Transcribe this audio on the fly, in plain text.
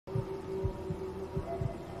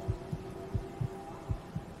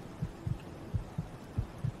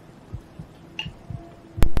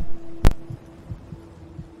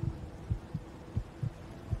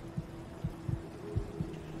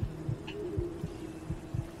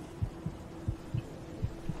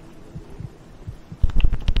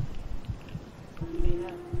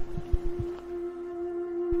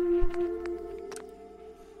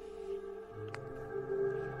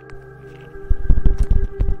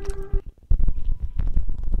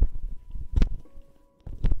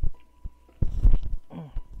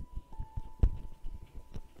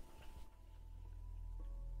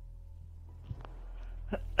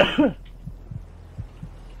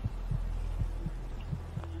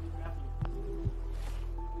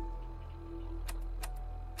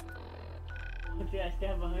shit, I still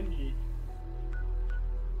have 100.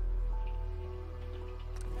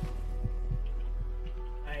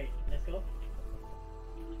 Alright, let's go.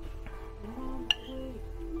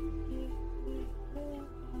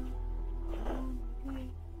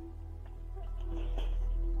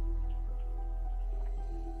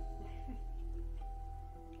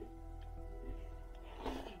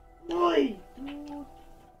 Oi!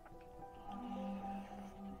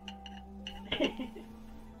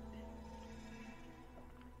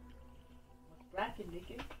 What's cracking,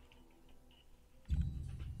 nigga?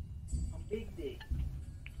 I'm big dick.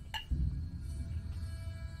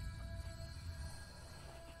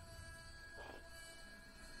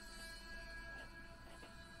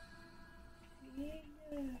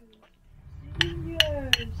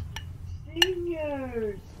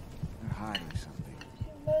 Seniors! They're hiding something.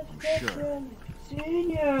 I'm sure.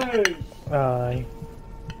 Seniors!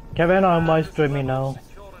 Kevin, on my streaming now.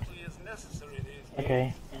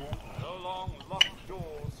 Okay.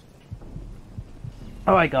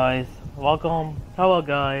 Alright guys, welcome. Hello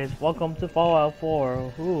guys, welcome to Fallout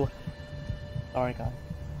 4. Ooh. Sorry guys.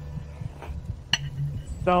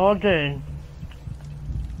 So okay.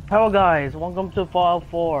 Hello guys, welcome to Fallout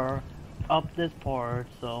 4. Up this part,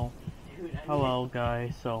 so. Hello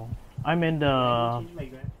guys, so. I'm in the...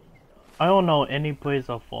 I don't know any place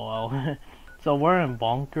of Fallout. So we're in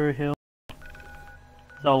Bunker Hill.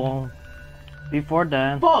 So before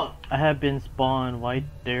that, I have been spawned right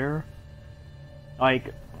there.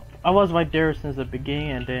 Like, I was right there since the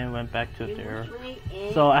beginning and then went back to there.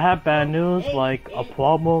 So I have bad news, like a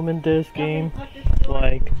problem in this game.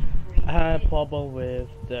 Like, I had a problem with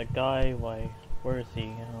the guy, like, where is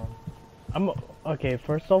he? Okay,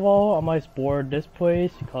 first of all, I might spore this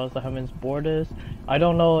place because I haven't spored this. I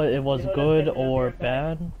don't know if it was good or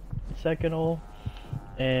bad. Second all,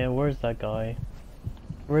 and where's that guy?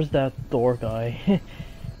 Where's that Thor guy?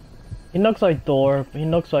 He looks like Thor. He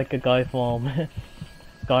looks like a guy from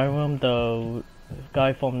Skyrim, the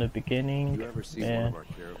guy from the beginning. You ever see one of our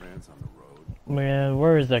caravans on the road? Man,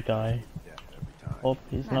 where is that guy? Oh,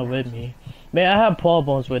 he's not with me. Man, I have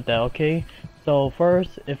problems with that. Okay, so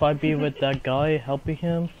first, if I be with that guy helping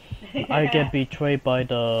him, I get betrayed by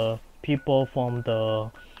the people from the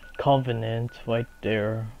Covenant right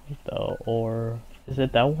there, or is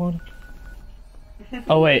it that one?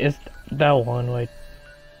 Oh wait, it's that one.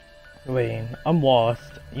 Wait, I'm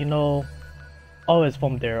lost. You know, oh, it's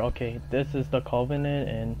from there. Okay, this is the Covenant,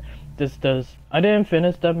 and this does. I didn't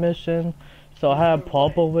finish that mission, so I had a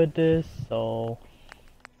problem with this. So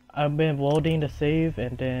I've been loading the save,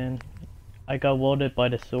 and then I got loaded by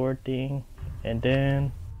the sword thing, and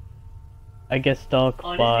then I get stuck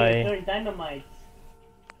by. Dynamite.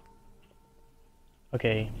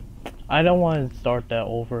 Okay, I don't want to start that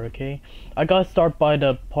over, okay? I got start by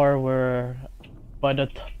the part where,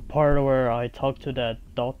 I talked to that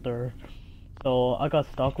doctor. So I got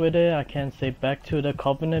stuck with it. I can't say back to the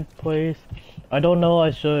Covenant place. I don't know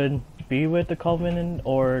I should be with the Covenant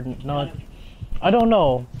or not. I don't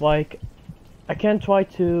know, like, I can try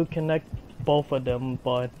to connect both of them,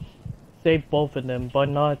 but save both of them, but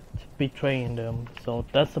not betraying them. So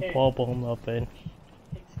that's the problem of it.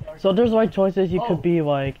 So there's like choices. You could be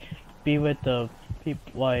like, be with the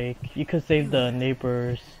people, like you could save the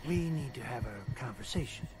neighbors. We need to have a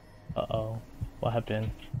conversation. Uh-oh, what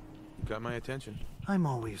happened? You got my attention. I'm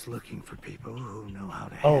always looking for people who know how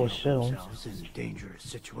to handle themselves in dangerous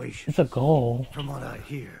situations. It's a goal. From what I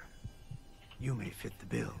hear, you may fit the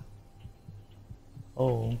bill.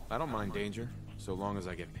 Oh. I don't mind danger, so long as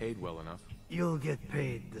I get paid well enough. You'll get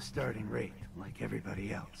paid the starting rate, like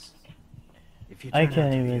everybody else. If you I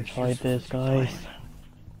can't even try this, guys.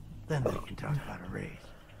 Then we can talk about a raise.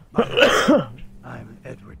 By the way, I'm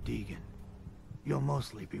Edward Deegan. You'll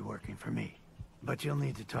mostly be working for me, but you'll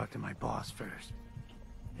need to talk to my boss first.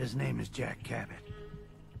 His name is Jack Cabot.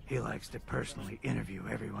 He likes to personally interview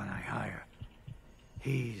everyone I hire.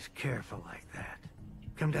 He's careful like that.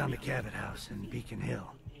 Come down to Cabot House in Beacon Hill.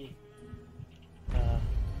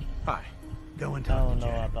 Hi. Go and I talk don't to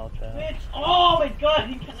know Jack. about that. Oh my god,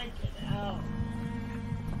 he can't get out.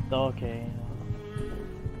 Okay.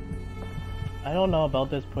 I don't know about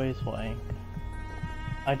this place, like.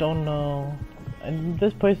 I don't know. And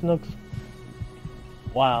this place looks.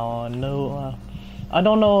 Wow, no. I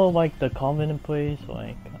don't know, like the Covenant place.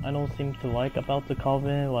 Like, I don't seem to like about the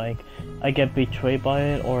Covenant. Like, I get betrayed by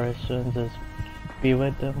it, or I shouldn't just be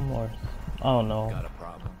with them, or I don't know. Got a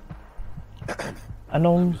problem. I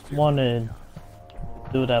don't want to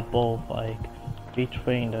do that both, like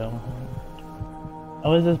betraying them. I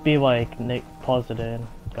would just be like Nick positive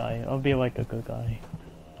guy. I'll be like a good guy.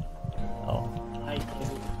 Oh.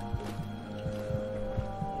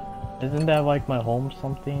 Isn't that like my home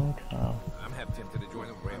something? I'm half tempted to join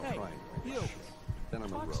the rail Hey, triangle. you! Then I'm a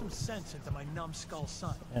Talk road. some sense into my numbskull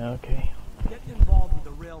son. Yeah, okay. Getting involved with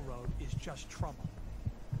the railroad is just trouble.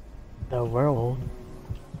 The world.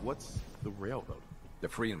 What's the railroad? The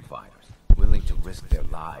freedom fighters, willing to risk their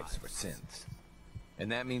lives for sins.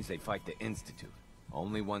 And that means they fight the Institute.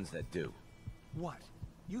 Only ones that do. What?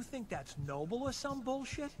 You think that's noble or some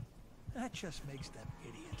bullshit? That just makes them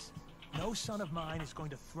idiots. No son of mine is going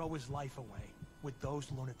to throw his life away with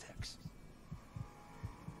those lunatics.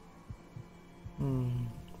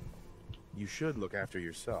 You should look after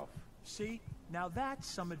yourself. See? Now that's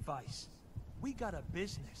some advice. We got a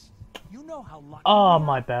business. You know how lucky Oh, we are,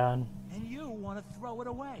 my bad. and you want to throw it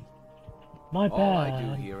away. My bad. All I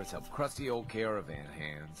do here is help crusty old caravan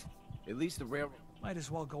hands. At least the railroad... Might as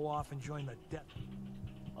well go off and join the death.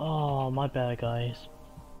 Oh, my bad, guys.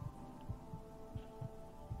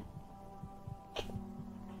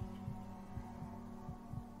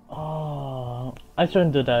 Oh, I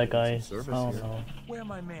shouldn't do that, guys. I Service don't here. know. Where are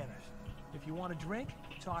my manners? If you want a drink,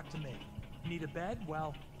 talk to me. Need a bed?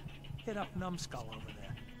 Well, hit up Numbskull over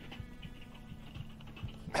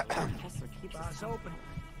there. Bar's open.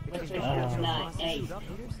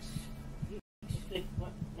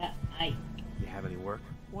 You have any work?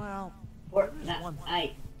 Well,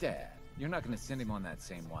 Dad, you're not gonna send him on that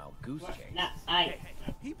same wild goose chase.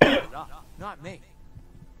 he brought it up, not me.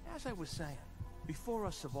 As I was saying, before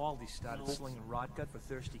us Savaldi started slinging rotgut for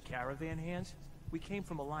thirsty caravan hands, we came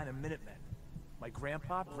from a line of Minutemen. My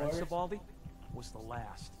grandpa, Brent Savaldi, was the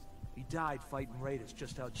last. He died fighting raiders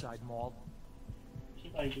just outside Malden.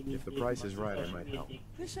 If the price is right, I might help.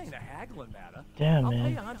 This ain't a haggling matter. Damn, I'll pay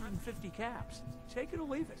man. 150 caps. Take it or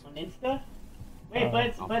leave it. On Insta? Wait, but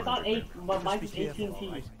it's on 8, but mine's Just be careful, all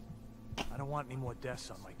 18T. right? I don't want any more deaths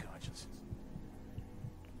on my conscience.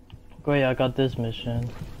 Great, I got this mission.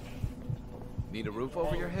 Need a roof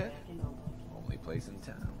over your head? Only place in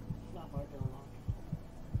town.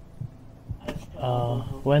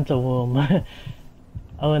 Winter Womb. I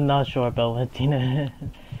was not sure about Latina.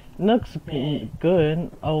 Looks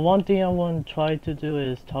good. One thing I want to try to do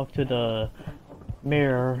is talk to the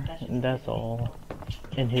mirror, and that's all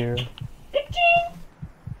in here.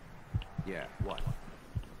 Yeah, what?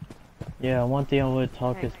 Yeah, one thing I would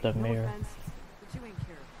talk is the mirror. offense, but you ain't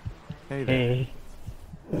careful. Hey there. Hey.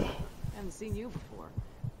 Haven't seen you before.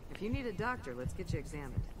 If you need a doctor, let's get you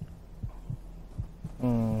examined.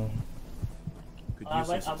 Could use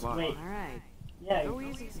some supply. Wait. All right. Yeah, Go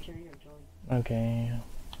you're easy. Okay.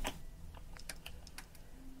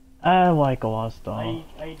 I like a lot of stuff.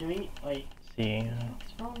 Are you doing it? Wait. See.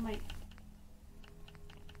 What's wrong with my...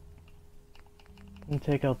 Let me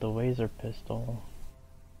take out the laser pistol.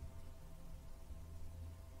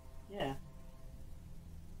 Yeah.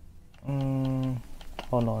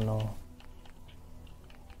 Oh no.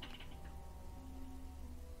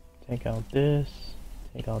 Take out this.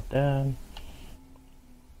 Take out that.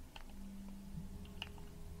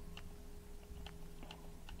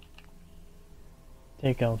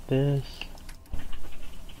 Take out this.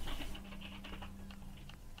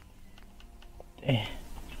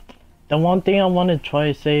 The one thing I want to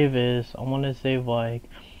try to save is I want to save like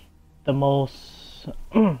the most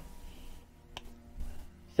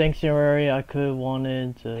sanctuary I could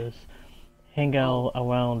wanted to hang out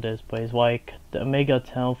around this place, like the Mega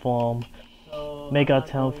Town from Fallout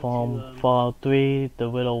 3, the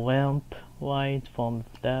little lamp light from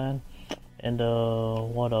that, and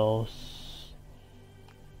what else?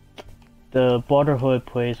 The Brotherhood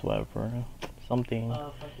place, whatever, something.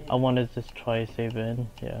 I wanted to just try to save it,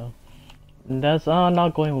 yeah. And that's I'm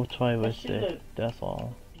not going to try with it. That's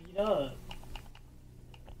all. Beat up.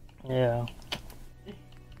 Yeah.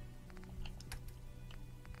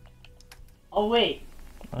 Oh wait.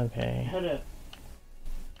 Okay. Hold up.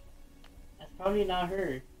 That's probably not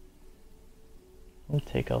her. Let me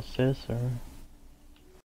take out scissor.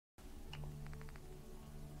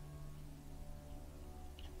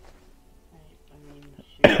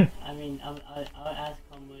 I mean, I'll ask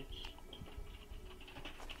how much.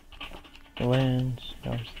 Lens,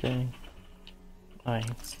 no sting. Alright.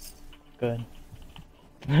 Good.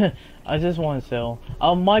 I just want to sell.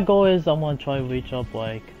 My goal is I want to try to reach up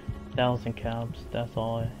like 1,000 caps. That's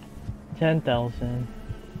all. 10,000.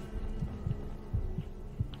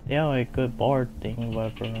 Yeah, like good bard thing,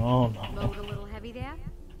 whatever. Oh no. Load a little heavy there?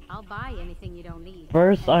 I'll buy anything you don't need.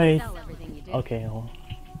 First and sell everything you do. Okay. Hold on.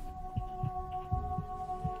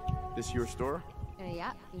 This your store?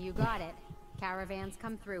 Yeah, you got it. Caravans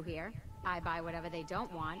come through here. I buy whatever they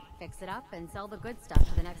don't want, fix it up, and sell the good stuff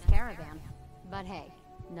to the next caravan. But hey,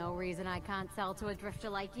 no reason I can't sell to a drifter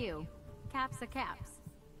like you. Caps are caps.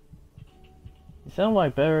 You sound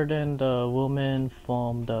like better than the woman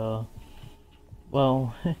from the...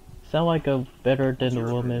 Well, sound like a better than the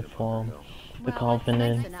woman from the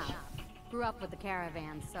Covenant. It's nice enough. Grew up with the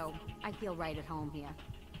caravan, so I feel right at home here.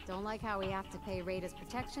 Don't like how we have to pay Raiders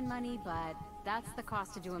protection money, but that's the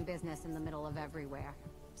cost of doing business in the middle of everywhere.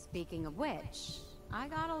 Speaking of which, I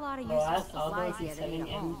got a lot of useful supplies here to need at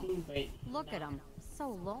home. Look at them,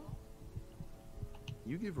 so low.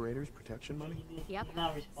 You give Raiders protection money? Yep.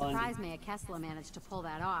 Surprised me Kessler managed to pull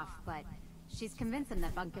that off, but she's convinced him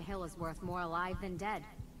that Bunker Hill is worth more alive than dead.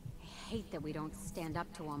 I hate that we don't stand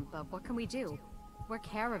up to him, but what can we do? We're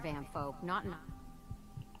caravan folk, not...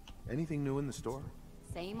 Anything new in the store?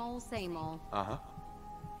 Same old, same old. Uh-huh.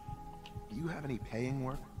 Do you have any paying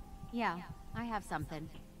work? Yeah, I have something.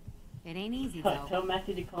 It ain't easy, though. Tell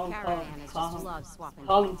Matthew to call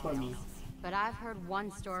calling for me. But I've heard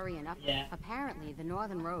one story enough. Yeah. Apparently, the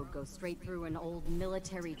Northern Road goes straight through an old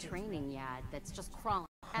military training yard that's just crawling.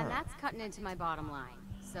 And that's cutting into my bottom line.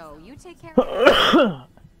 So you take care of it.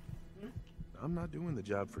 I'm not doing the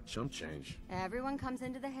job for chump change. Everyone comes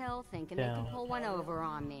into the hill thinking they can pull one over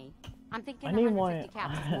on me. I'm thinking I need 150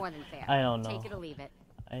 caps is more than fair. I don't know. Take it or leave it.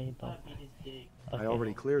 I don't. Okay. Okay. I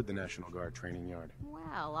already cleared the National Guard training yard.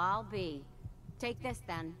 Well, I'll be. Take this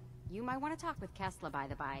then. You might want to talk with Kessler, by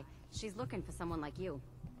the by. She's looking for someone like you.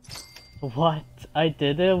 What? I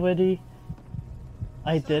did it, Woody?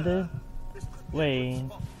 I did it? Wait.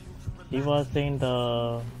 He was in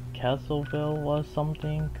the Castleville or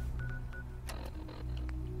something?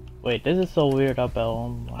 Wait, this is so weird about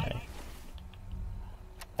my...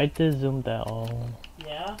 I did zoom that all.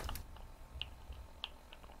 Yeah?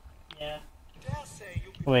 Yeah.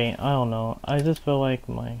 Wait, I don't know. I just feel like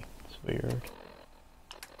it's weird.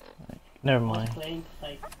 Like, never mind.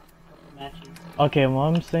 Okay, what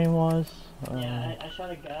I'm saying was... yeah, I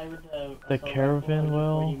shot a guy with the caravan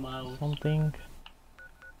wheel, something.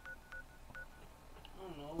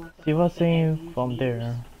 He was saying from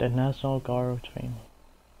there, the National Guard train.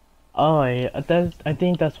 Oh, I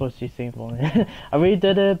think that's what she's saying for me. I already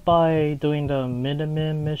did it by doing the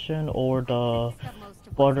Minuteman mission or the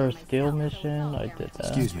Border Steel mission. I did that.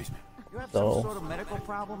 Excuse me. You have some sort of medical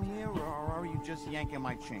problem here, or are you just yanking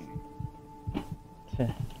my chain?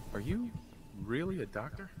 Are you really a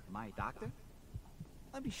doctor? My doctor?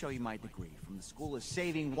 Let me show you my degree from the School of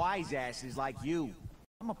Saving Wise Asses like you.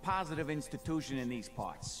 I'm a positive institution in these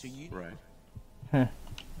parts, so you... Right.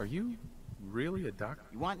 Are you really a doctor?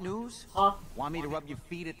 You want news? Want me to rub your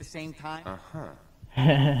feet at the same time?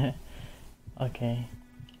 Uh-huh. Okay.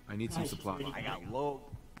 I need some supplies. I got low.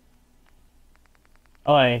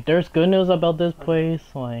 Alright, there's good news about this place.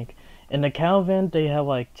 Like, in the Calvin, they have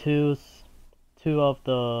like two of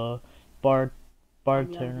the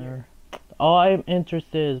bartender. All I'm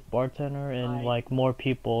interested is bartender and like more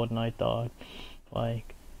people than I thought.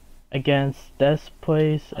 Like, against this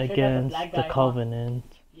place, against the Covenant.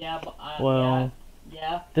 Yeah, but well,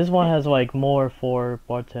 yeah. This one has like more for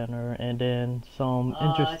bartender and then some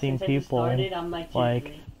interesting people.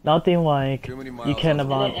 Like nothing like you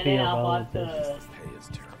cannot be about this.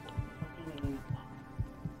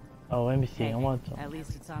 Oh, let me see. I want some. At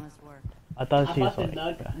least it's honest work. I thought she was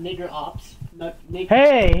like nigger ops.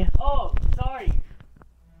 Hey! Oh, sorry.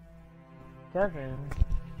 Kevin.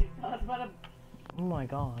 I was about to... Oh my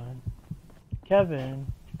god.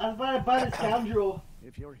 Kevin. I was about to buy the scoundrel.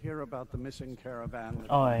 If you're here about the missing caravan,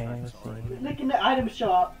 oh, I look in the item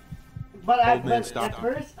shop. But at first,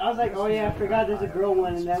 I was like, oh yeah, I forgot there's a girl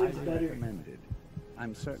one, and that was better.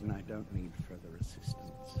 I'm certain I don't need further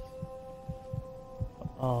assistance.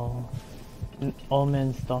 Oh. All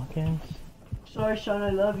men stockings? Sorry, Sean, I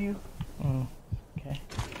love you. Okay.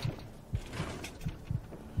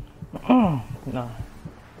 Nah.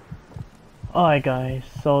 Alright guys,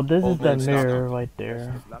 so this is the mirror right there.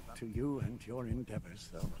 Best of luck to you and your endeavors,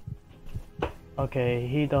 though. Okay,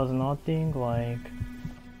 he does nothing, like...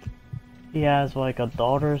 He has like a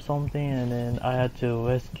daughter or something, and then I had to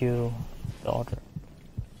rescue daughter.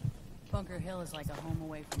 Bunker Hill is like a home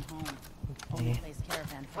away from home. Only place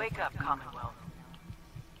caravan. Wake up, Commonwealth.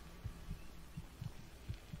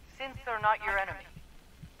 Since they're not your enemy,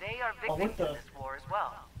 they are victims of this war as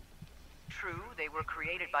well. True, they were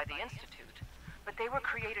created by the Institute, but they were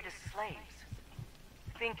created as slaves.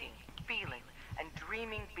 Thinking, feeling, and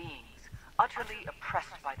dreaming beings, utterly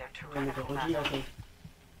oppressed by their tyrannical masters.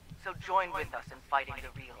 So join with us in fighting the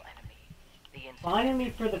real enemy, the Institute. Finally,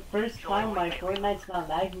 for the first time, my Fortnite's not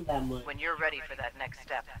lagging that much. When you're ready for that next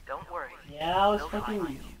step, don't worry. Yeah, I was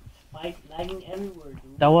fucking lagging everywhere,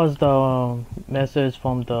 dude. That was the message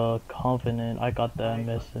from the Covenant. I got that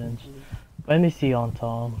message. Let me see on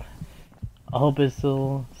top. I hope it's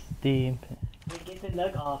still steep. Wait, Good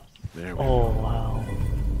luck, ops. There we Oh, go. wow.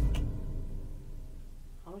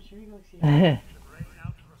 How much are you going to see?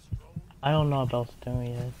 I don't know about doing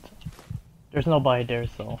it. There's nobody there,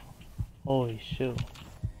 so. Holy shoot.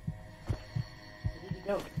 Where did he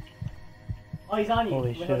go? Oh, he's on you.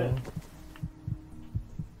 Holy Wait, shit. hold on.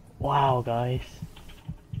 Wow, guys.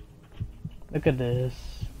 Look at this.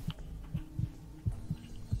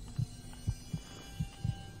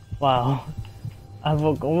 Wow. I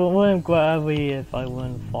wouldn't grab me if I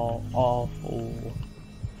wouldn't fall off. Ooh.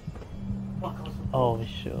 Oh,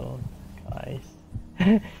 shoot. Guys.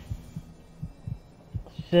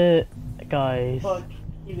 Shit, guys. Fuck.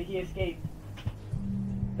 He escaped.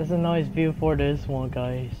 There's a nice view for this one,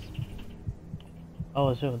 guys.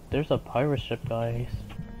 Oh, shoot. There's a pirate ship, guys.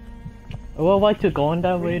 I would like to go in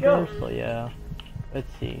that way there, so yeah.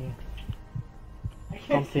 Let's see.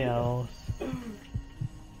 Something else.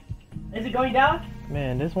 Is it going down?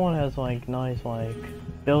 Man, this one has like nice like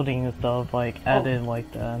building and stuff like added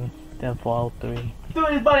like that than Fallout 3. Dude,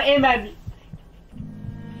 it's about to aim at me.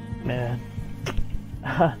 Man.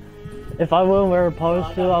 If I wouldn't wear a power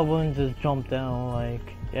suit, I wouldn't just jump down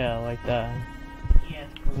like yeah, like that. Yes,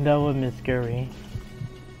 That would be scary.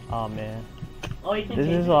 Oh man. Oh, you can This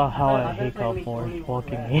change is it. how I better hate play God me for 21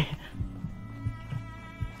 walking rat. me.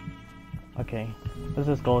 Okay, let's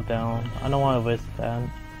just go down. I don't want to risk that.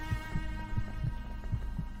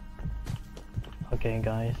 Okay,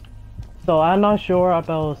 guys. So I'm not sure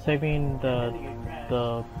about saving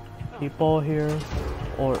the people here,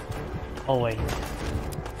 or oh wait,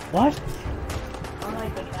 what?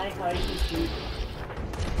 Unlike the tank, how you can shoot.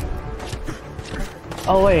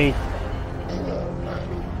 Oh wait.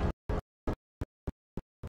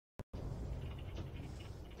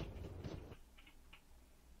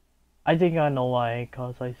 I think I know why,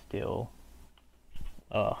 cause I steal.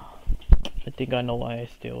 I think I know why I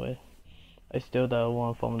steal it. I steal that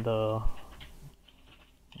one from the.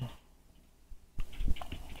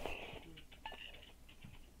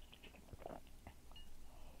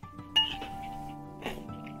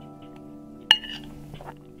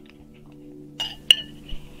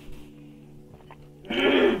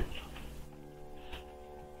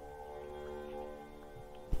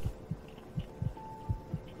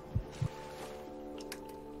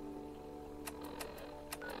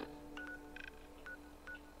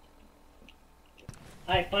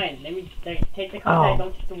 Alright, fine. Let me take the contact,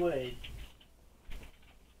 don't take the wood.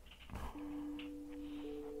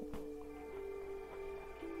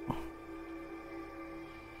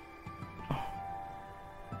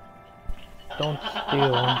 Don't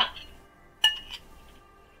steal.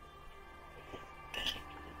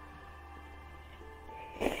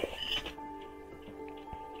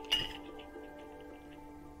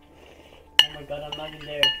 Oh my god, I'm not in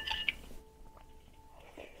there.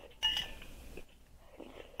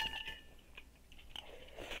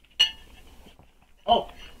 Oh!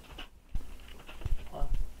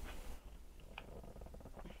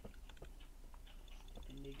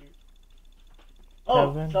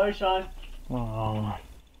 Oh, Kevin? sorry, Sean. Oh.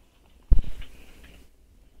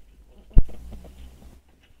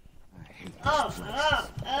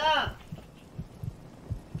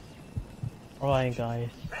 Alright, guys.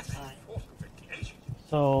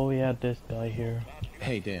 So we had this guy here.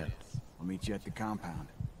 Hey, Dan. I'll meet you at the compound.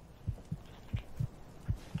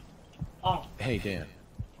 Oh. Hey, Dan.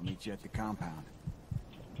 I'll meet you at the compound.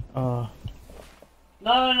 No,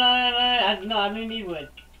 I don't need wood.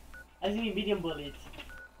 I just need medium bullets.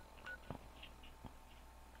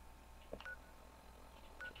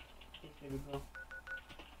 There we go.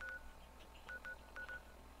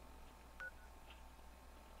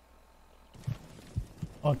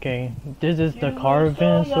 Okay, this is the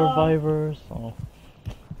caravan survivors. So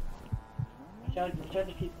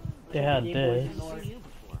they had this.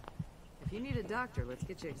 If you need a doctor, let's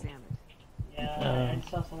get you examined.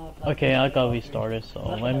 Okay, I got restarted, so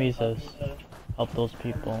let me just help those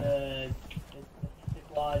people.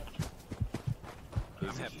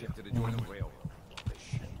 These have to join the railroad.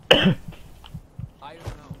 I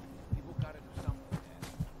don't know. People gotta do something.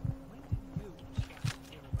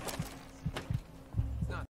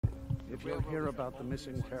 If you'll hear about the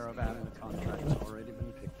missing caravan, the contract's already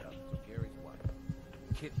been picked up. Gary's wife.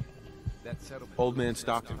 Kid. That settlement. Old man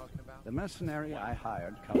Stockton. The mercenary I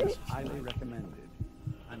hired comes highly recommended.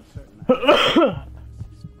 I'm certain.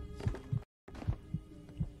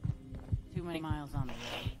 Too many miles on the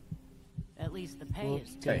road. At least the pay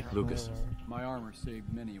is Hey, Lucas. My armor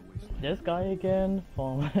saved many a wasteland. This guy again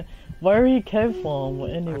from where he came from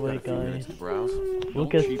anyway, guys.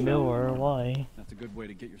 Lucas Miller, why? That's a good way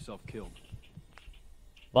to get yourself killed.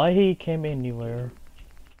 Why he came anywhere?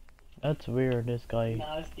 That's weird, this guy. No,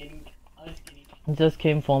 I was kidding. I was kidding. He just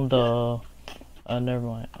came from the... never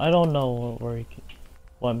mind. I don't know where he...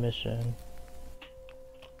 What mission.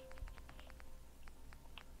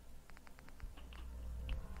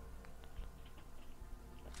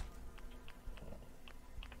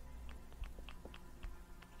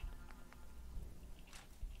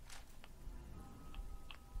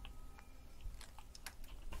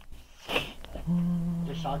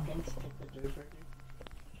 The shotguns take the dirt burger.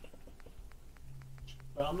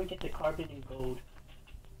 But I'm gonna get the carbon and gold.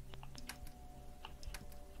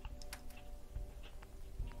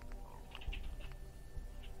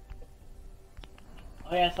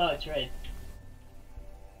 Oh yeah, I saw it's red.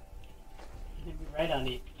 You can be right on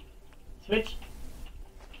it. Switch!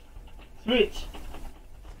 Switch!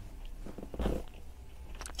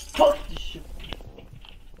 Fuck this shit!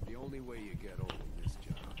 The only way you get over this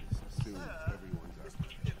job is as soon as everyone's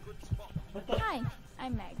up. Hi,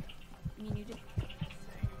 I'm Meg. You need to...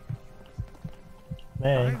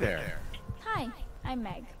 Meg. Hi there. Hi, I'm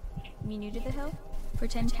Meg. You new to the hill? For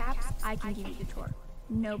 10 caps, I can give you the tour.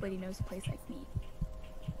 Nobody knows a place like me.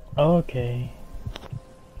 Okay.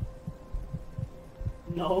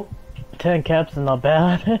 No. 10 caps is not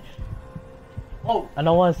bad. Oh. I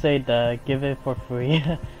don't want to say that. Give it for free.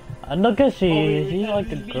 Look at she's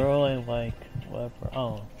like a girl and like whatever.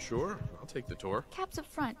 Oh. Sure, I'll take the tour. Caps up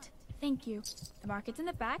front. Thank you. The market's in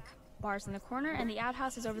the back, bar's in the corner, and the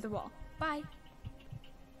outhouse is over the wall. Bye.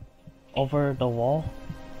 Over the wall?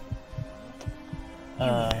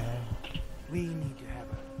 We need to have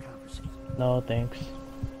a conversation. No thanks.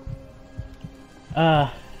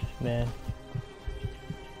 Man.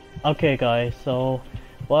 Okay guys, so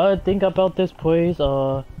what I think about this place,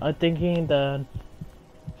 I'm thinking that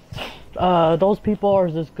those people are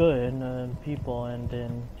just good people, and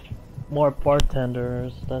then more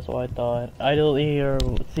bartenders. That's what I thought. Idle Ear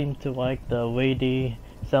seemed to like the way they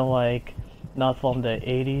sound, like not from the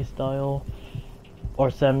 80s style or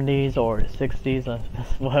 70s or 60s and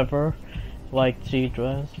whatever, like she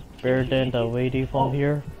dressed better than the lady from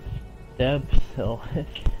here, Deb. So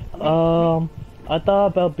I thought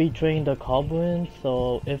about betraying the goblin,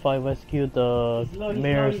 so if I rescue the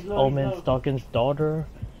mayor's Omen Stockin's daughter,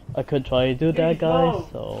 I could try to do that, guys.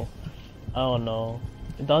 So I don't know.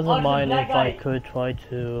 It doesn't mind if I could try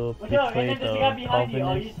to betray the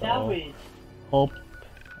covenant, so hope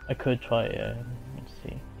I could try it. Let's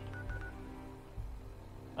see.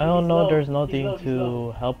 I don't know, there's nothing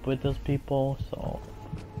to help with those people, so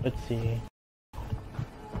let's see.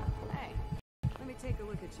 Hey, let me take a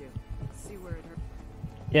look at you. See where it hurt.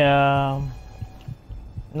 Yeah,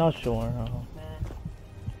 not sure.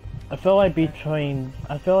 I feel like betraying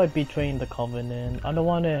the covenant. I don't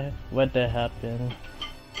want to let that happen.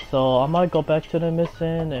 So I might go back to the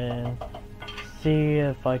mission and see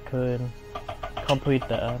if I could complete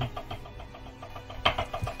that.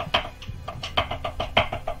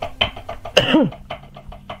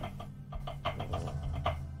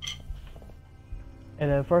 And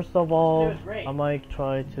then first of all, I might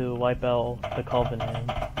try to wipe out the covenant.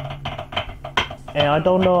 And I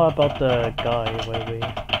don't know about the guy, wait.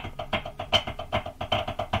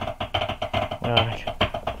 Alright.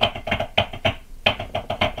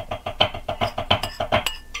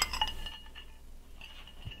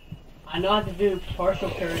 I know how to do partial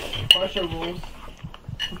rules.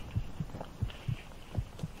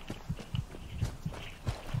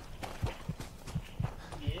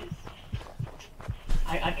 Yes.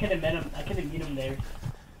 I could have met him. I could have met him there.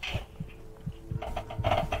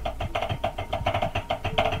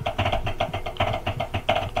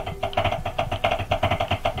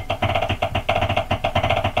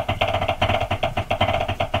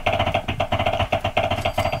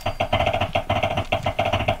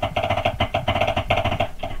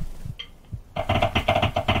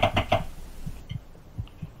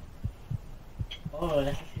 Oh,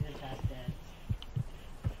 that's a Caesar task dance.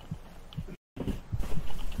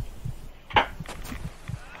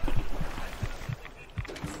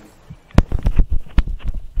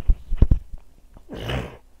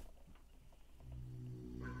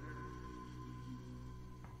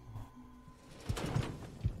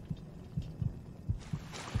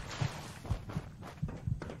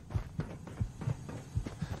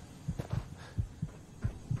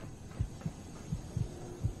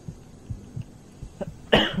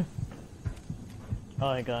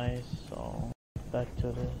 Alright guys, so back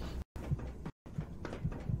to this.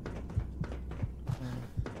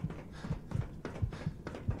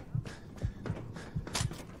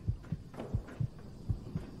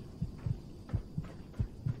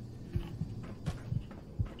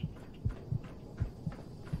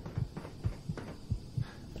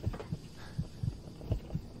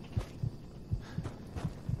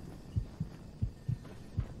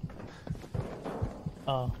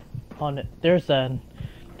 Oh, on it. There's that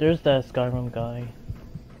Skyrim guy.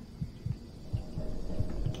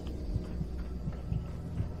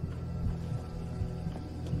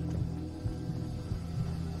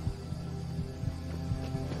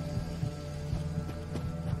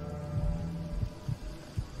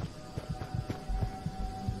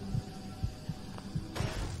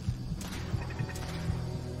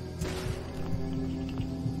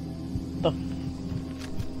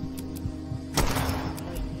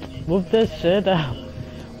 Move this shit out.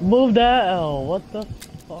 Move that out. What the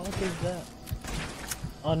fuck is that?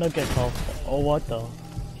 Oh, no, get off. Oh, what the?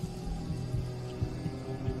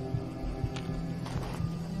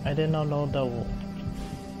 I did not know that.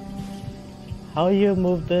 How you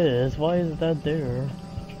move this? Why is that there?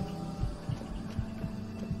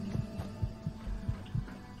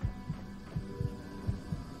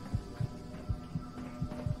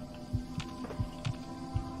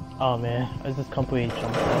 Oh man, I just completely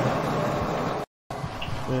jumped out.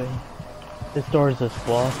 Really? This door is just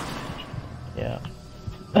blocked. Yeah.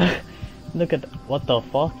 Look at what the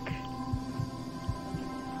fuck?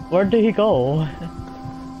 Where did he go?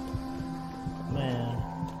 Man.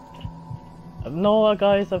 No,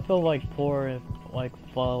 guys, I feel like poor if like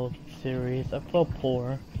Fallout series. I feel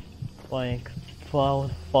poor. Like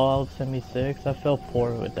Fallout 76. I feel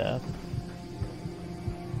poor with that.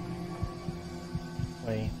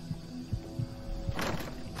 Wait.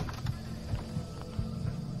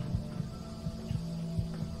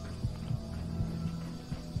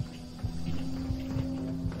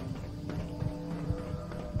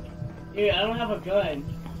 Dude, I don't have a gun.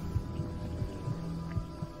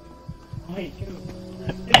 Wait, shoot.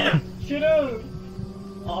 Shoot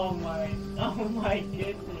him! Oh my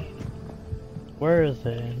goodness. Where is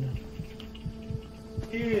it?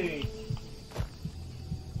 Dude.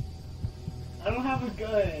 I don't have a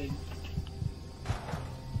gun.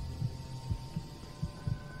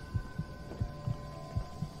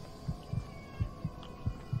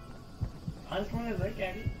 I just want to look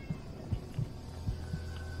at it.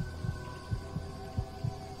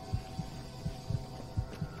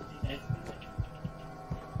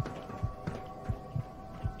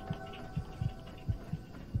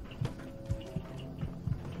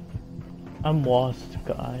 I'm lost,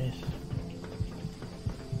 guys.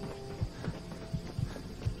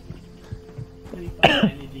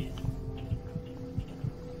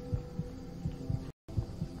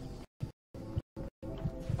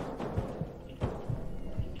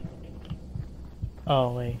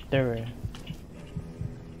 Oh wait, there we are.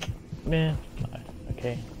 Man,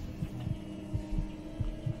 okay.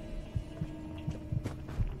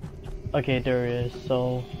 Okay, there it is.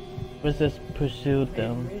 So, let's just pursue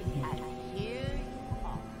them.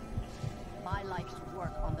 My life's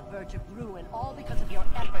work on the verge of ruin, all because of your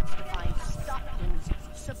efforts to find Stockton's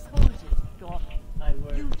supposed daughter.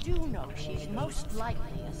 You do know she's most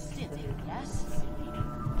likely a Scythian, yes?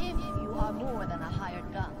 If you are more than a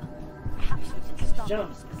hired gun, perhaps we can stop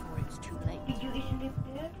this before it's too late.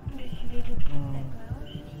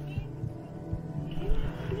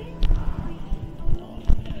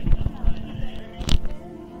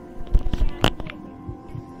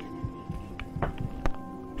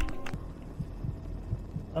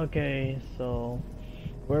 Okay, so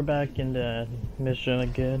we're back in the mission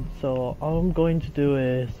again. So all I'm going to do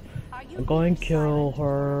is I'm going to kill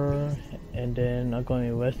her and then I'm going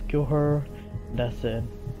to rescue her. That's it.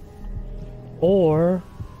 Or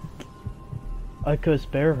I could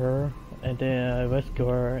spare her and then I rescue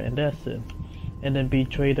her and that's it. And then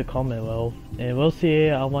betray the Commonwealth. And we'll see.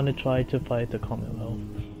 I want to try to fight the Commonwealth.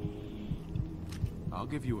 I'll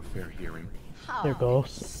give you a fair hearing. There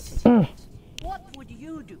goes. What would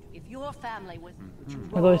you do if your family was I'm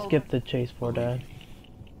going to skip the chase for that.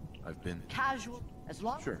 I've been casual? As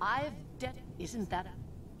long as I've dead, isn't that a...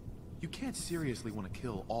 You can't seriously want to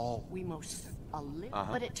kill all... We most a little,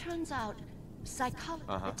 but it turns out psychology.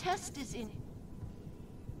 The test is in...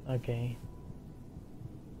 Okay.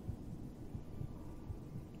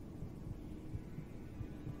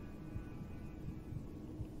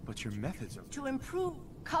 But your methods are... To improve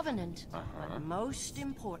Covenant, but most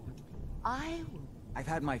importantly, I will... I've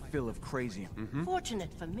had my fill of crazy.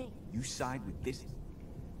 Fortunate for me. You side with this?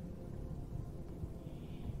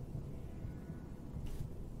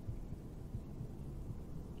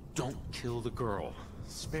 Don't kill the girl.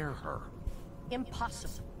 Spare her.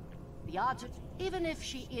 Impossible. The odds are... Even if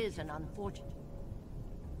she is an unfortunate...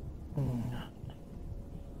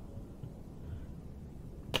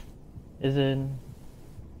 Is it...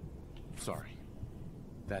 Sorry.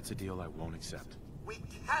 That's a deal I won't accept. We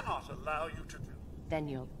cannot allow you to do. Then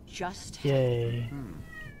you'll just... Yay.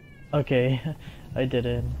 Okay, I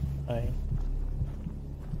didn't.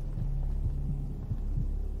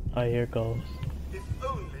 Here goes. If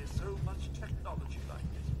only so much technology like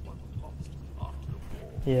this wasn't lost after the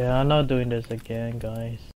war. Yeah, I'm not doing this again,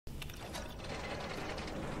 guys.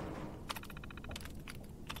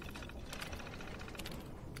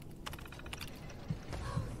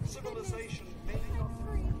 Civilization may not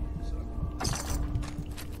free,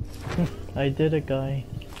 I did it, guy.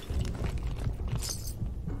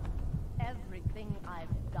 Everything I've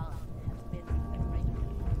done has been for the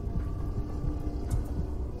greater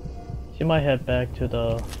good. She might head back to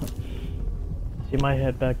the. She might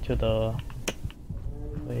head back to the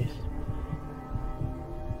place.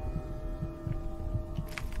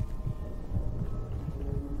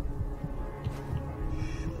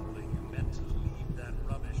 surely you meant to leave that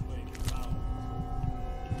rubbish where you found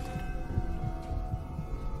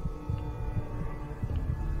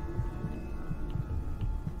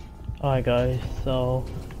it. Alright, guys. So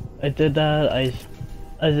I did that. I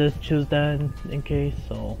just choose that in case.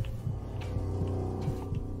 So.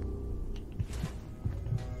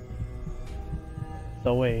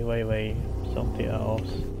 So wait, something else.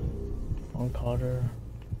 On Carter.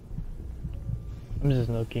 I'm just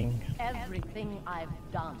looking. Everything I've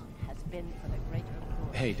done has been for the greater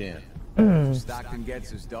good. Hey, Dan. Stockton gets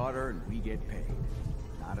his daughter and we get paid.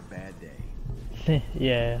 Not a bad day.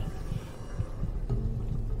 Yeah.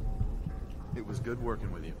 It was good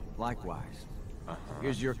working with you. Likewise.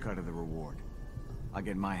 Here's your cut of the reward. I'll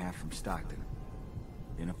get my half from Stockton.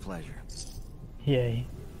 Been a pleasure. Yay.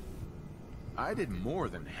 I did more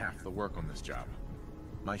than half the work on this job.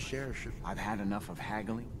 My share should... I've had enough of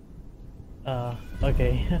haggling.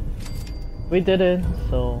 Okay. We did it,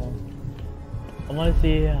 so... I want to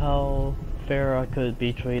see how fair I could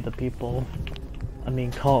betray the people. I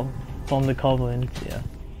mean, from the Covenant, yeah.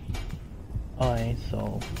 Alright,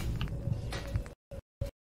 so...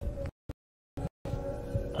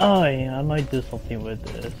 I might do something with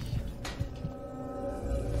this.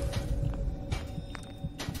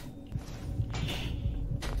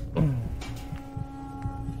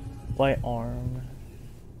 White arm.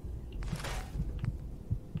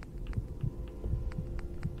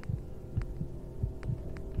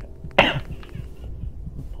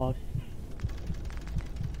 Pause.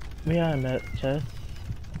 We had a met chest.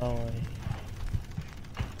 Oh wait.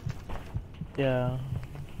 Yeah.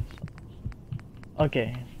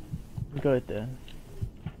 Okay. Good then.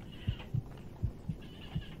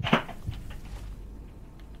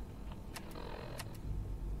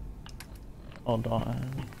 Hold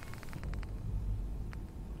on.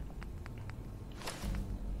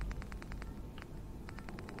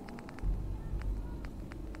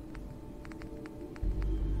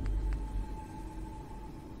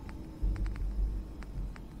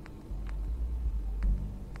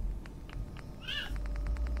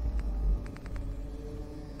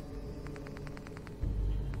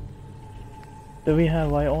 Do we have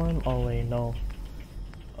white arm? Oh wait, no.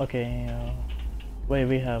 Okay, wait,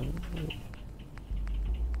 we have...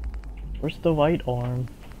 Where's the white arm?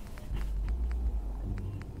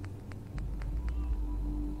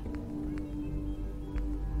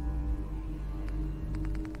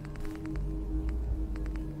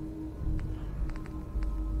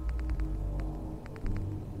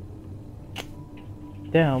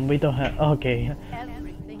 Damn, we don't have... Okay.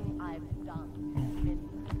 Everything I've done has been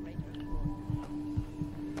for the greater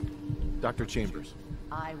good. Dr. Chambers.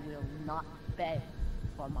 I will not beg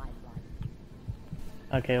for my life.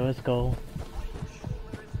 Okay, let's go.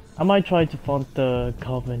 I might try to find the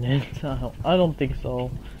Covenant. I don't think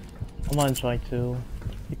so. I might try to,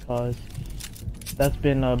 because that's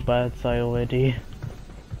been a bad side already.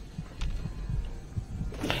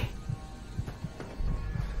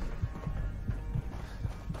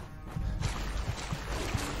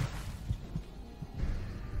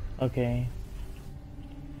 Okay.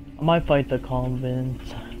 I might fight the Covenant.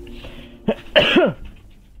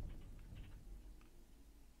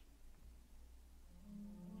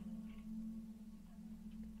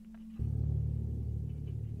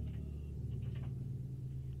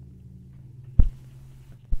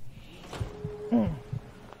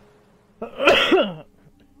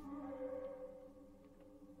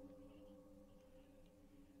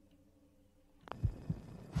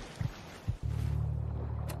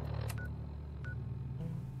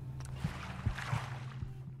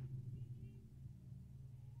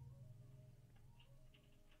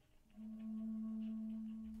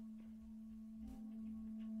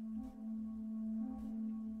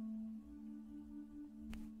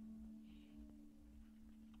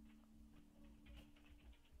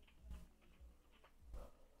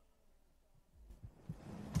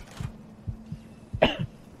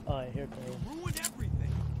 Alright, here goes. Ruin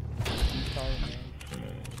everything. Sorry, man.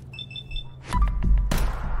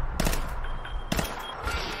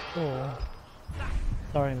 Oh.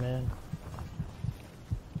 Sorry, man.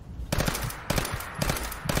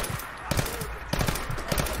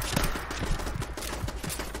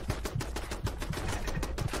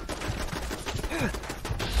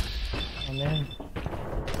 Oh, man.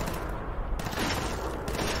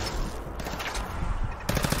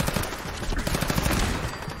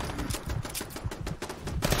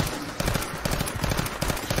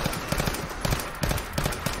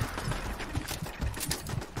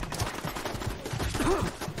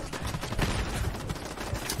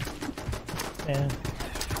 Man.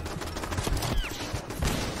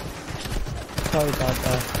 Sorry about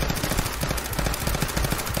that.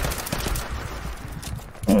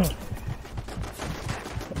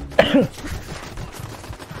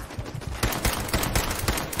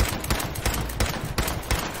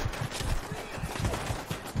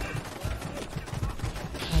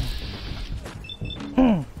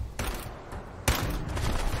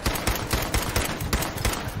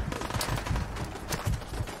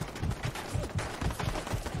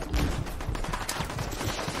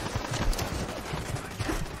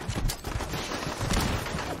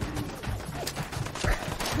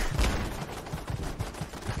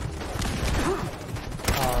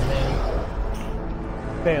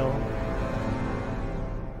 Fail.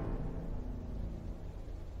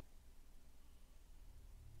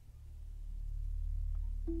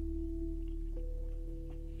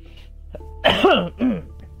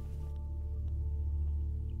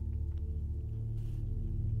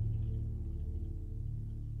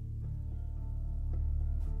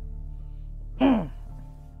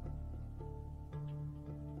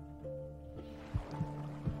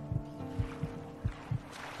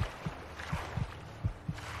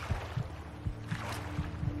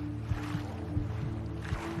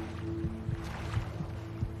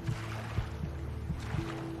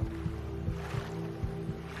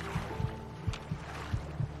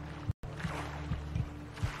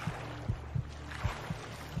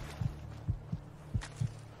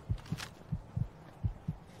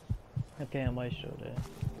 Okay, I might show that.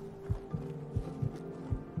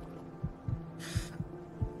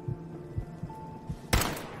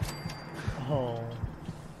 Oh.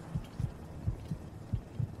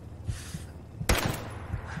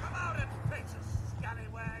 Come out and face us,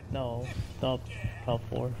 scallywag. No, stop. Top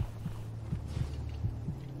 4.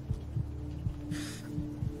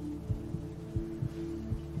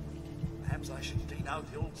 Perhaps I should clean out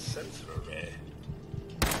the old sensor array.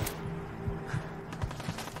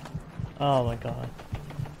 Oh my god.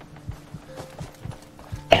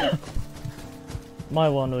 My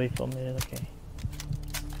one away from it, okay.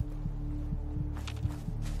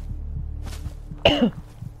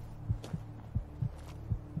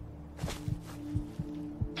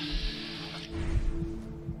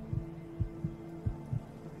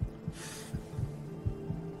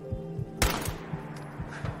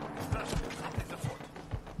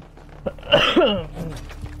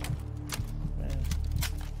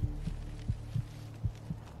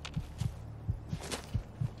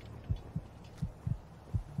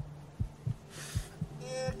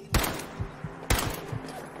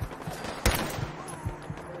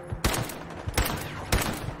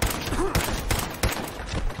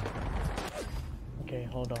 Okay,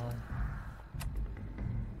 hold on.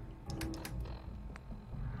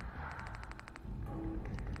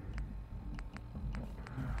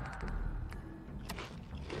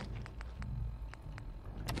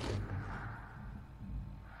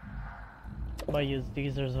 I use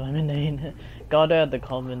Deezer's lemonade. Got it at the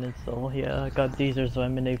convent, so yeah, I got Deezer's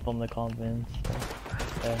lemonade from the convent. So,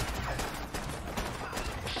 yeah.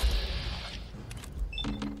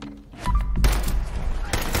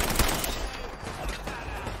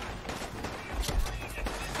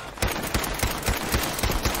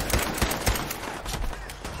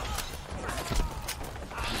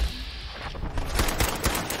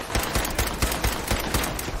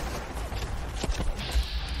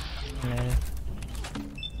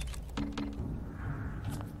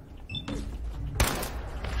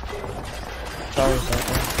 Sorry about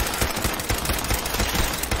that.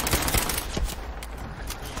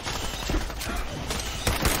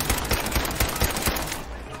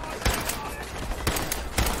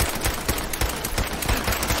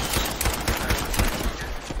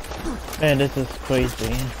 Man, this is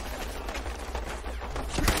crazy.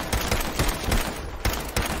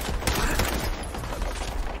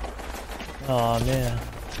 Oh man.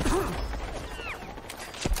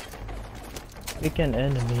 Freaking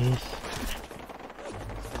enemies.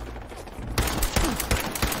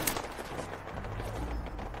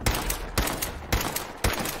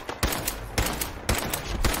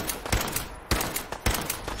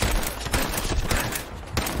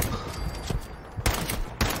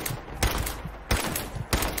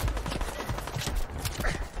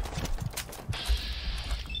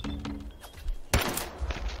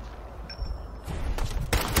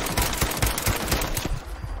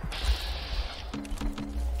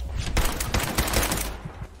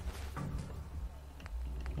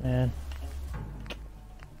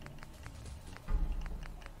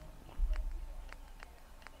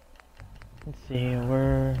 Let's see,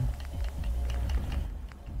 we're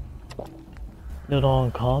little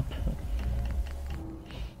on cop.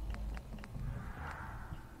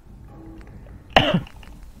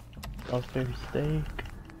 Salisbury steak.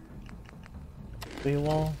 Free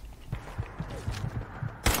wall.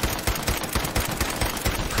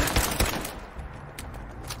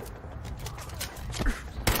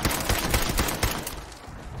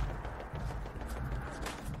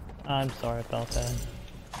 I'm sorry about that.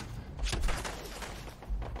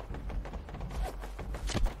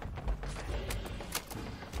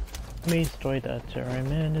 Let me destroy that turret,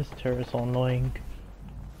 man. This turret's so annoying.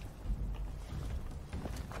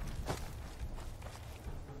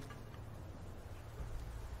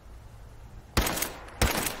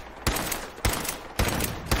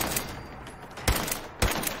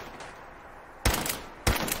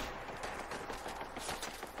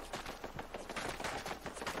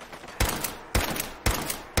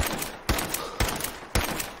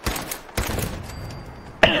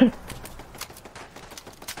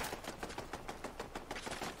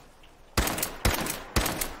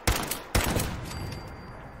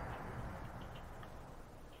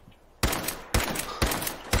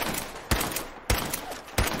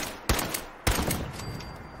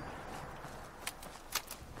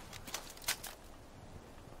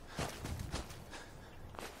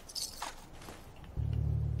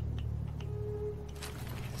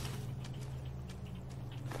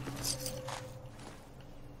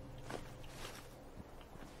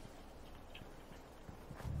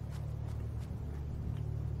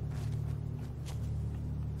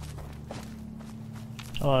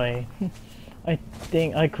 Oh, I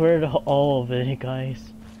think I cleared all of it,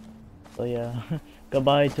 guys. So yeah,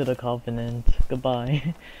 goodbye to the Covenant.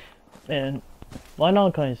 Goodbye. And why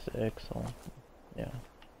not kind of sick? So yeah.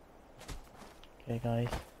 Okay, guys.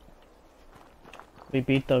 We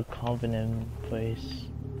beat the Covenant place.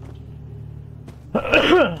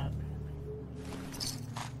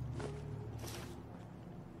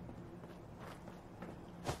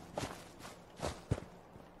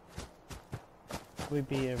 We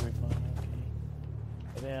beat everybody, okay.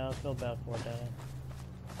 But yeah, I feel bad for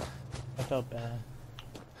that. I felt bad.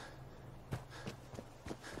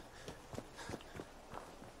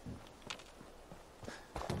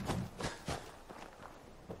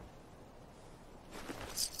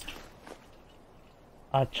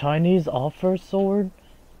 A Chinese officer sword?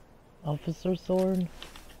 Officer sword?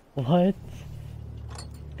 What?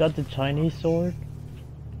 Got the Chinese sword?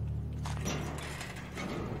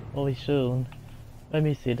 Holy shoot. Let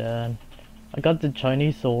me see that. I got the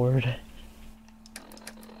Chinese sword.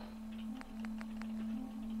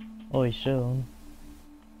 Holy shoot.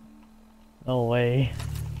 No way.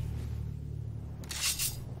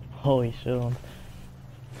 Holy shoot.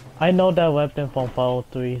 I know that weapon from Fallout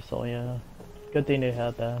 3, so yeah. Good thing they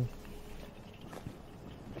had that.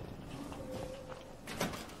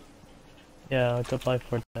 Yeah, goodbye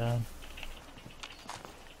for that.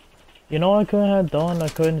 You know what I couldn't have done? I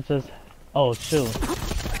couldn't just... Oh shoot.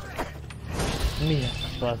 Let me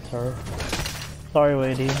bless her. Sorry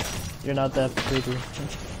lady, you're not that pretty.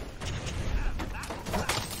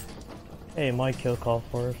 Hey, my kill call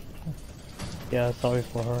first. Yeah, sorry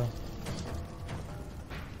for her.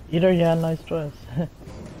 Either you had a nice dress.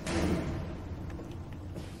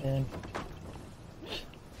 And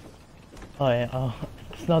oh yeah,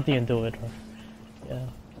 it's nothing to do with her.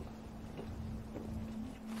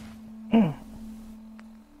 Yeah.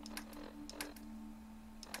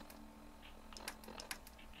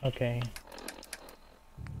 Okay.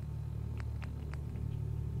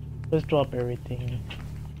 Let's drop everything.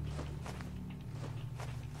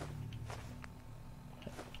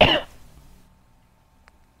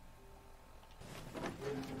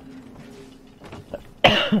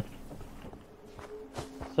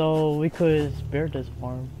 So we could spare this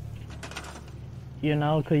farm. You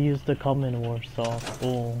now could use the common war saw.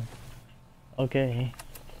 Oh. Okay.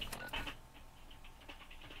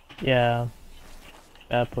 Yeah.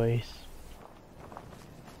 Bad place.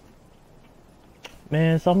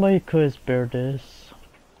 Man, somebody could spare this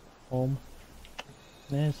home.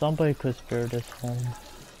 Man, somebody could spare this home.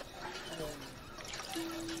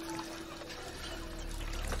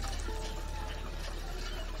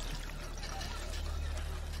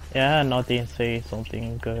 Yeah, I had nothing to say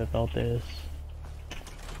something good about this.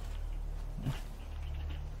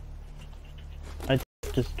 I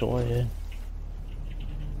destroyed it.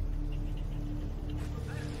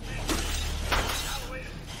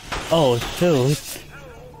 Oh shoot!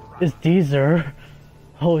 It's Deezer.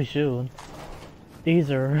 Holy shoot!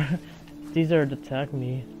 Deezer attacked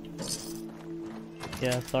me.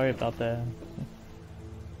 Yeah, sorry about that.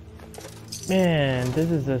 Man,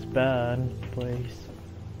 this is this bad place.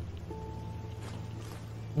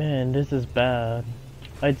 Man, this is bad.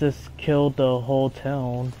 I just killed the whole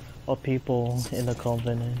town of people in the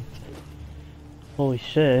Covenant. Holy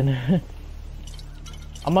shit.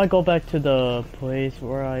 I might go back to the place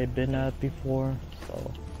where I've been at before,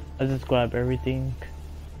 so I just grab everything.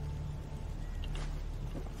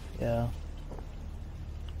 Yeah.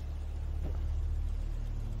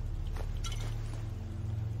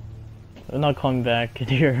 I'm not coming back in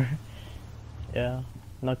here. Yeah, I'm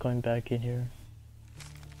not coming back in here.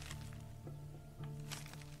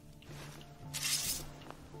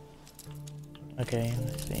 Okay,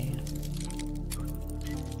 let's see.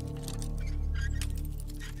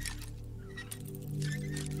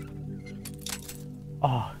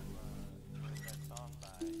 Oh.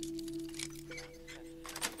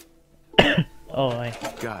 Oh, I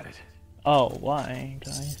got it. Oh, why,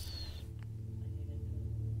 guys?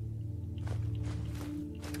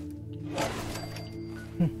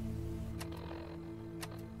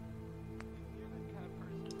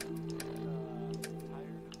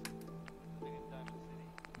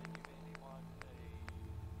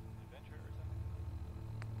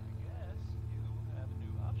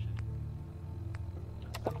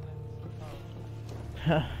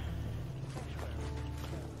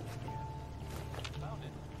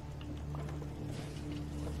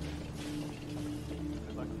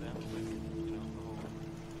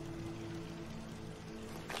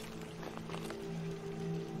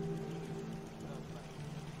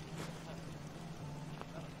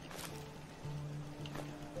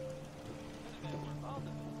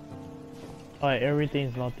 Alright,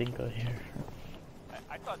 everything's nothing good here.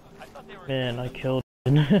 Man, I killed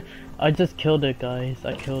it. I just killed it, guys.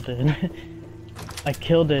 I killed it. I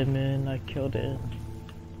killed it, man. I killed it.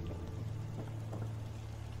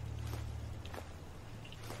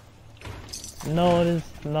 No, it is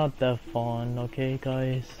not that fun, okay,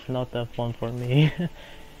 guys? Not that fun for me.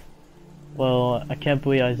 Well, I can't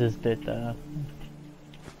believe I just did that.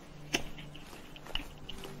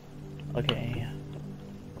 Okay.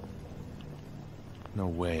 No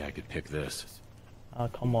way I could pick this. Oh,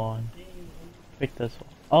 come on. Pick this one.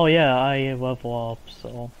 Oh yeah, I level up,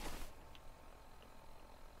 so...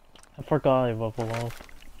 I forgot I level up.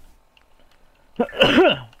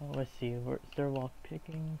 Let's see, where's their lock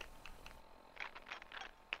picking?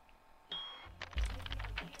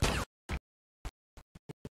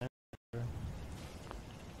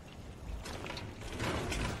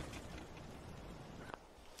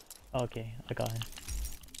 Okay, I got it.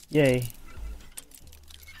 Yay.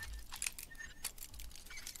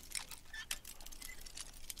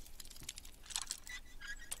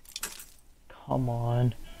 Come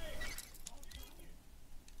on.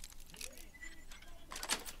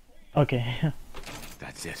 Okay.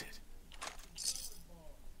 That's it.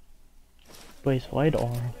 Blaze white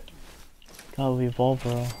arm. Got a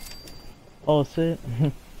revolver. Oh, is it?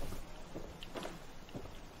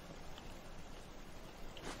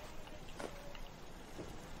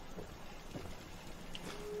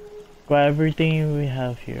 Grab everything we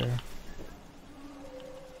have here.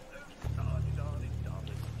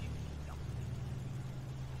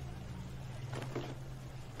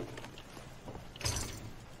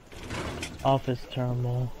 Office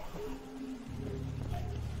terminal.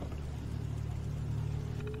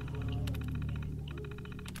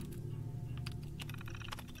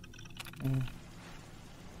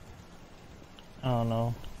 I don't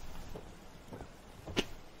know.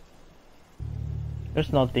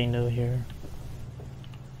 There's nothing new here.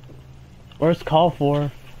 Where's call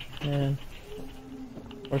for? Man.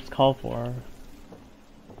 Where's call for?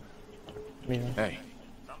 Yeah. Hey.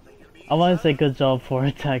 I want to say good job for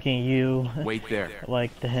attacking you. Wait there.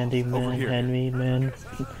 Like the handyman, handyman.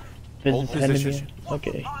 Hold handyman.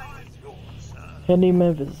 Okay.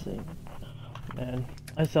 Handyman visiting. Man,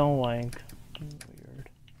 I sound like weird.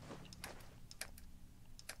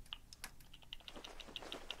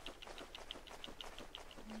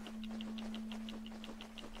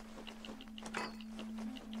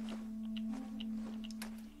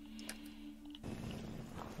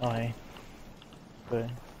 Alright.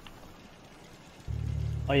 Good.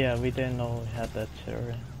 Oh yeah, we didn't know we had that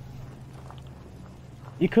turret.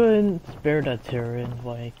 You couldn't spare that turret,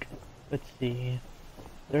 like, let's see.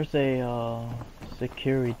 There's a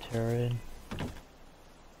security turret.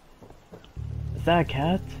 Is that a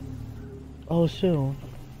cat? Oh shoot.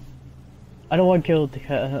 I don't want to kill the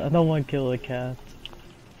cat. I don't want to kill the cat.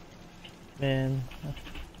 Man.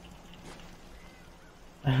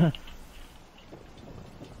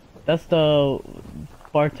 That's the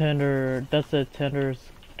bartender, that's the tender's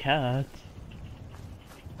cat.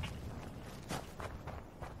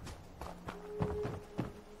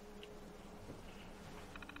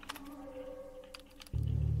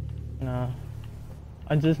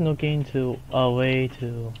 I'm just looking to a way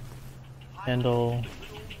to handle.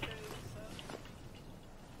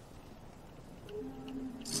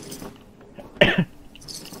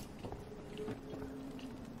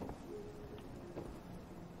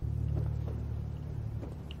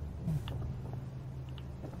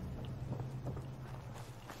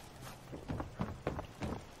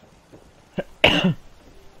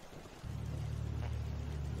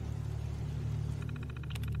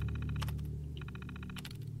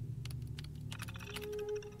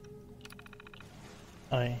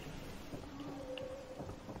 Aye.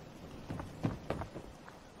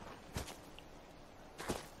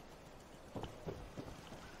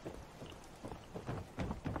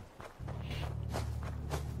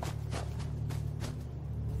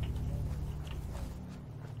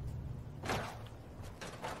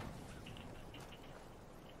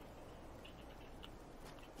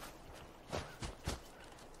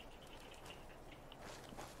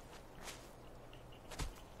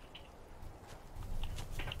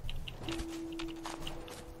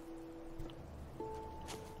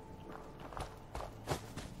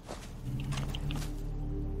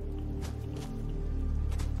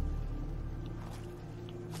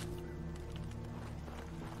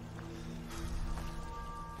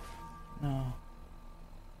 No.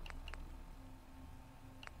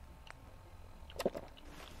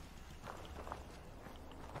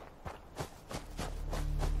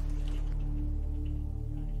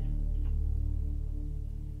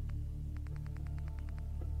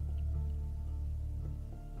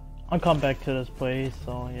 I'll come back to this place,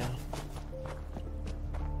 so yeah.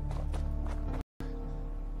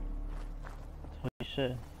 Holy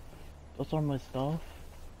shit. Those are my stuff?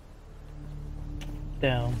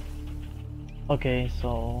 Damn. Okay,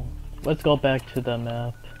 so let's go back to the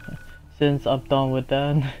map. Since I'm done with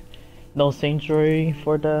that, no sanctuary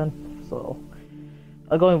for that, so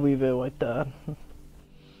I'm going to leave it like that.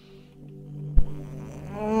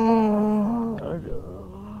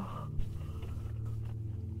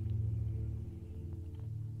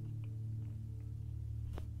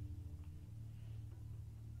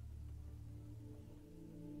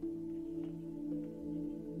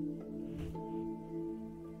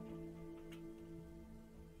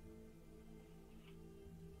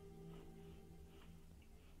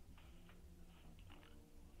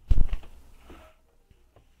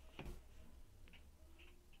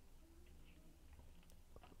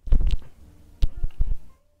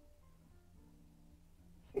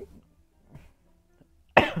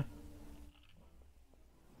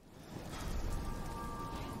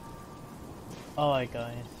 Alright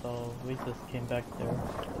guys, so we just came back there.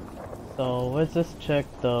 So let's just check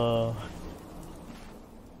the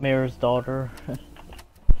mayor's daughter.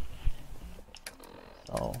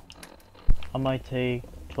 So I might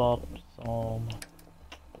drop some,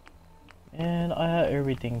 and I have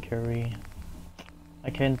everything carry. I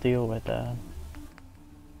can't deal with that.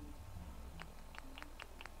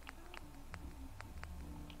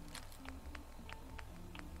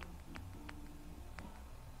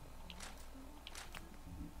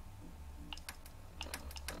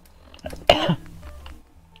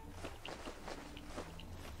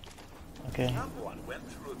 Okay. Someone went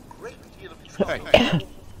through a great deal of trouble.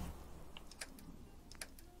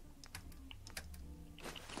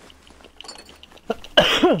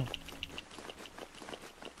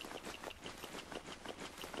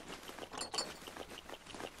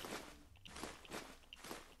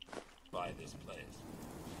 By this place.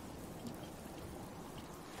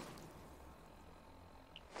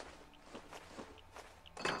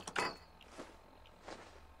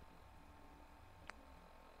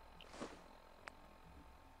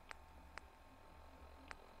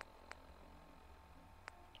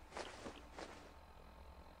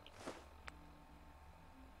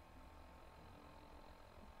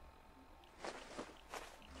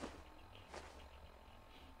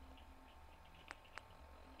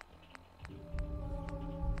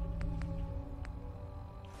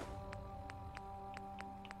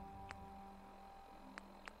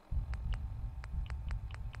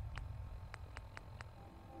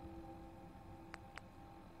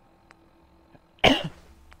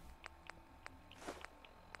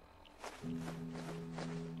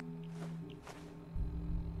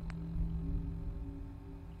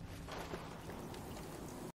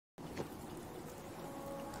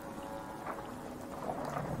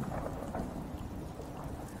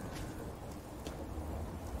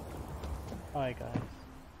 Alright guys,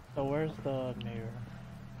 so where's the mayor?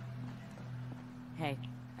 Hey,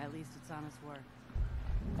 at least it's honest work.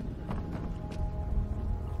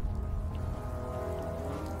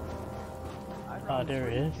 There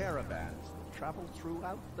it is. Caravans travel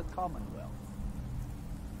throughout the Commonwealth.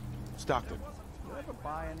 Stockton. You ever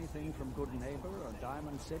buy anything from Good Neighbor or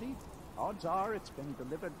Diamond City? Odds are it's been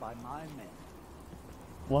delivered by my men.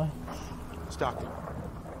 What? Stockton.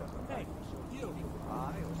 Hey, you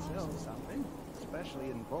buy or sell something,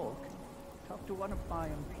 especially in bulk, talk to one of my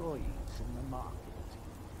employees in the market.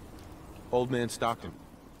 Old man Stockton.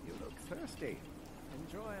 You look thirsty.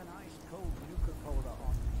 Enjoy an ice cold Nuka-Cola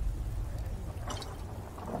on me.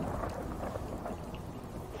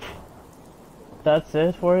 That's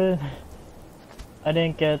it for it? I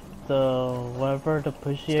didn't get the whatever to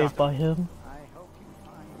appreciate by him.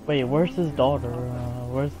 Wait, where's his daughter?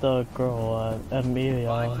 Where's the girl?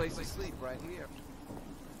 Amelia. Place to sleep right here.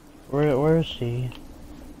 Where is she?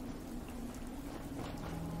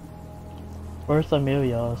 Where's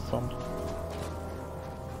Amelia or something?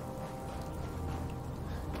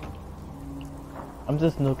 I'm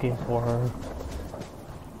just looking for her.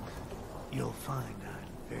 You'll find I'm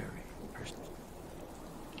very personal.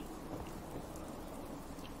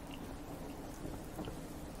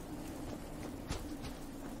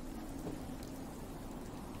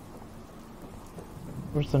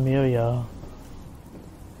 Where's Amelia?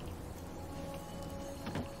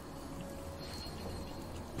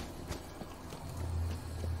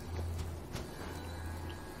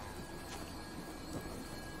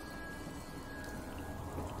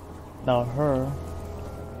 Not her.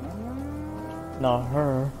 Not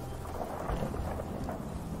her.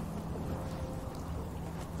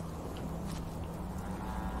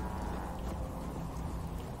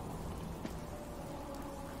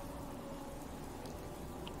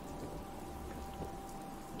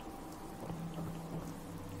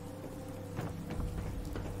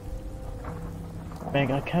 Meg,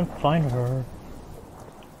 I can't find her.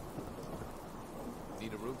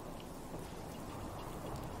 Need a room?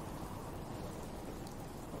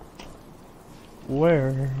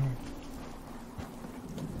 Where?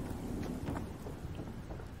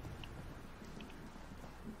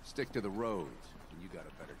 Stick to the roads, and you got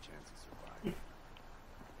a better chance of surviving.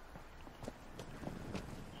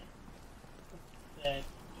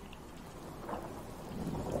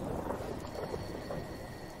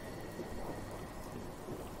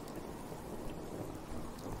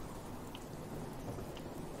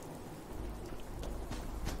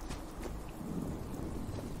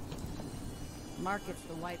 Market's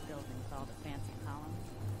the white building with all the fancy columns.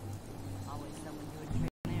 Always someone doing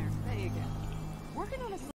trade there. Hey again. Working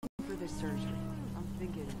on a solution for this surgery. I'm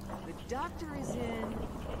thinking the doctor is in.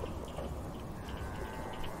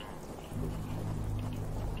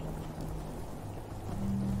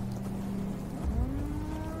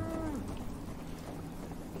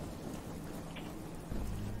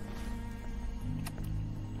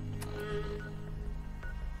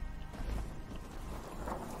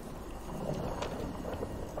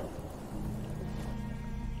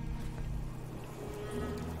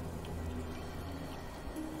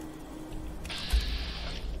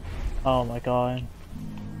 Oh my god.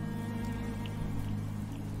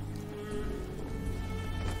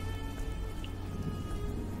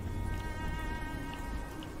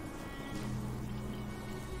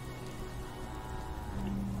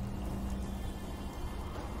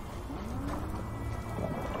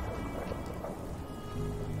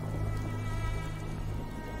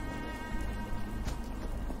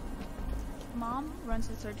 Mom runs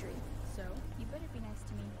the surgery, so you better be nice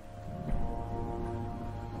to me.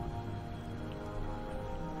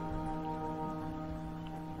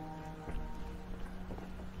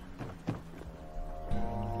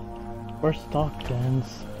 Where's Stockton's?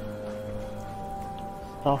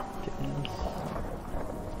 Stockton's.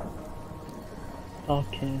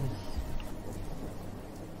 Stockton's.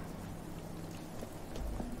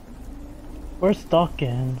 Where's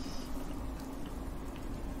Stockton's?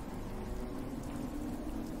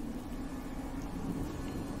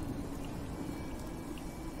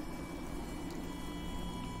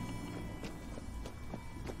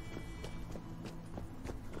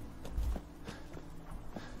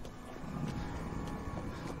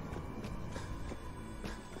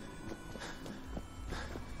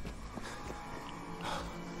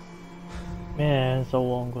 Man, it's a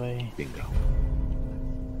long way. Bingo.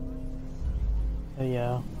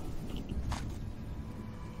 Yeah.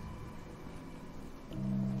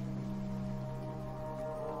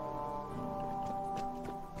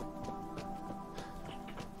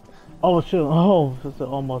 Oh shoot! Oh, it's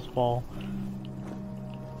almost fall.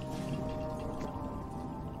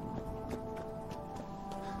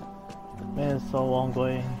 Man, it's so long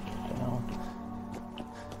way. Damn.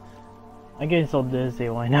 I'm getting so dizzy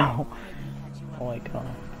right now. Oh my god.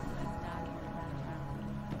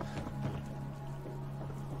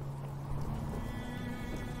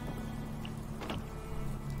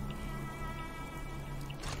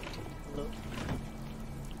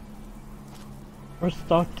 Where's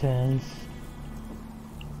Stockton's?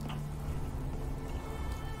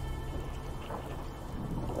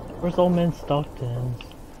 Where's old man Stockton's?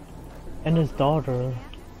 And his daughter?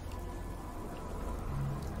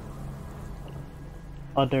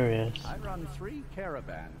 Oh, there he is. I run 3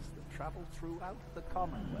 caravans that travel throughout the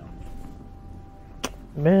Commonwealth.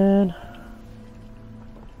 Man.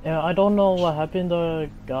 Yeah, I don't know what happened to the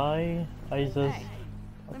guy. I just... Hey,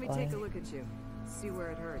 let me take a look at you. See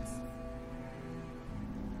where it hurts.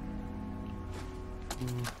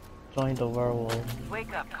 Join the werewolf.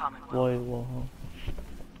 Wake up, Commonwealth. Werewolf.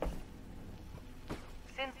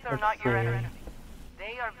 Since they're not your enemy,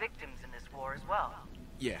 they are victims in this war as well.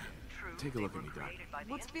 Yeah. True, Take a look at me, Doc.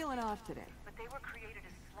 What's feeling off today? But they were created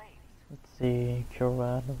as slaves. Let's see, cure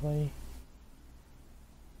rat away.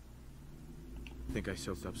 Think I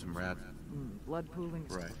soaked up some rat. Blood pooling.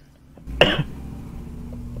 Right.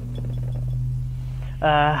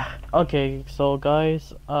 Okay, so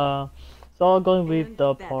guys, so I'm going with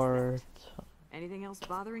the part. Anything else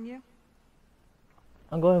bothering you?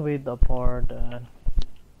 I'm going with the part that.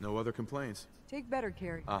 No other complaints. Take better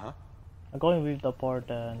care. Uh-huh. I'm going with the part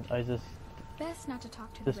that I just Best not to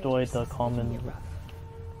talk to destroyed the common.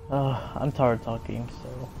 I'm tired of talking,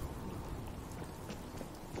 so.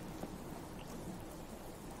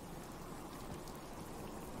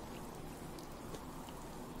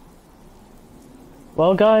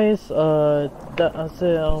 Well, guys, that's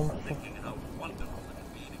it.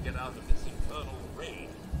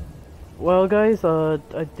 Well, guys,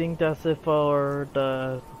 I think that's it for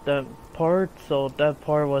that part. So that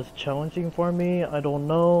part was challenging for me. I don't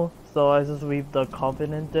know, so I just leave the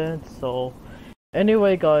Covenant then. So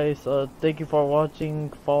anyway, guys, thank you for watching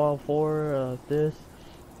Fallout 4.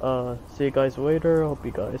 See you guys later. Hope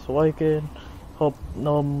you guys like it. Hope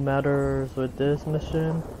no matters with this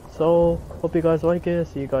mission. So hope you guys like it.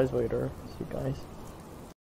 See you guys later. See you guys.